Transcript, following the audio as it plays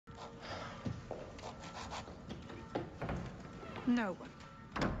No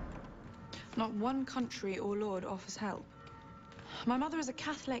one. Not one country or lord offers help. My mother is a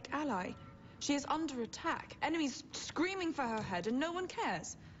Catholic ally. She is under attack, enemies screaming for her head, and no one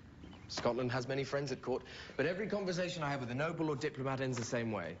cares. Scotland has many friends at court, but every conversation I have with a noble or diplomat ends the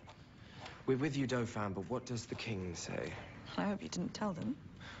same way. We're with you, Dauphin, but what does the king say? I hope you didn't tell them.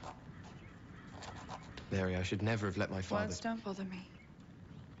 Mary, I should never have let my father... Words don't bother me.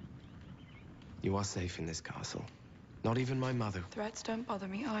 You are safe in this castle. Not even my mother. Threats don't bother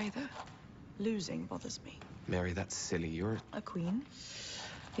me either. Losing bothers me. Mary, that's silly. You're... A queen?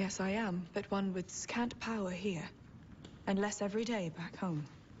 Yes, I am, but one with scant power here. And less every day back home.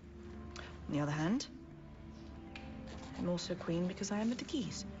 On the other hand, I'm also queen because I am a de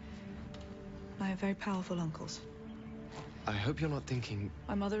Guise. I have very powerful uncles. I hope you're not thinking...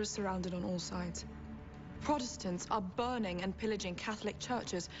 My mother is surrounded on all sides. Protestants are burning and pillaging Catholic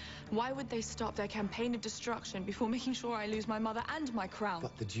churches. Why would they stop their campaign of destruction before making sure I lose my mother and my crown?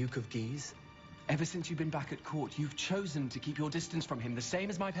 But the Duke of Guise? Ever since you've been back at court, you've chosen to keep your distance from him, the same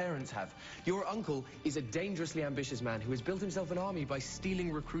as my parents have. Your uncle is a dangerously ambitious man who has built himself an army by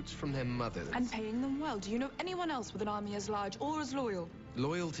stealing recruits from their mothers. And paying them well. Do you know anyone else with an army as large or as loyal?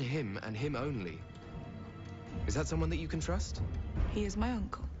 Loyal to him and him only. Is that someone that you can trust? He is my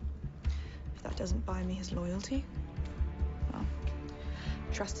uncle. If that doesn't buy me his loyalty, well,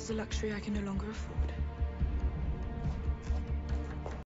 trust is a luxury I can no longer afford.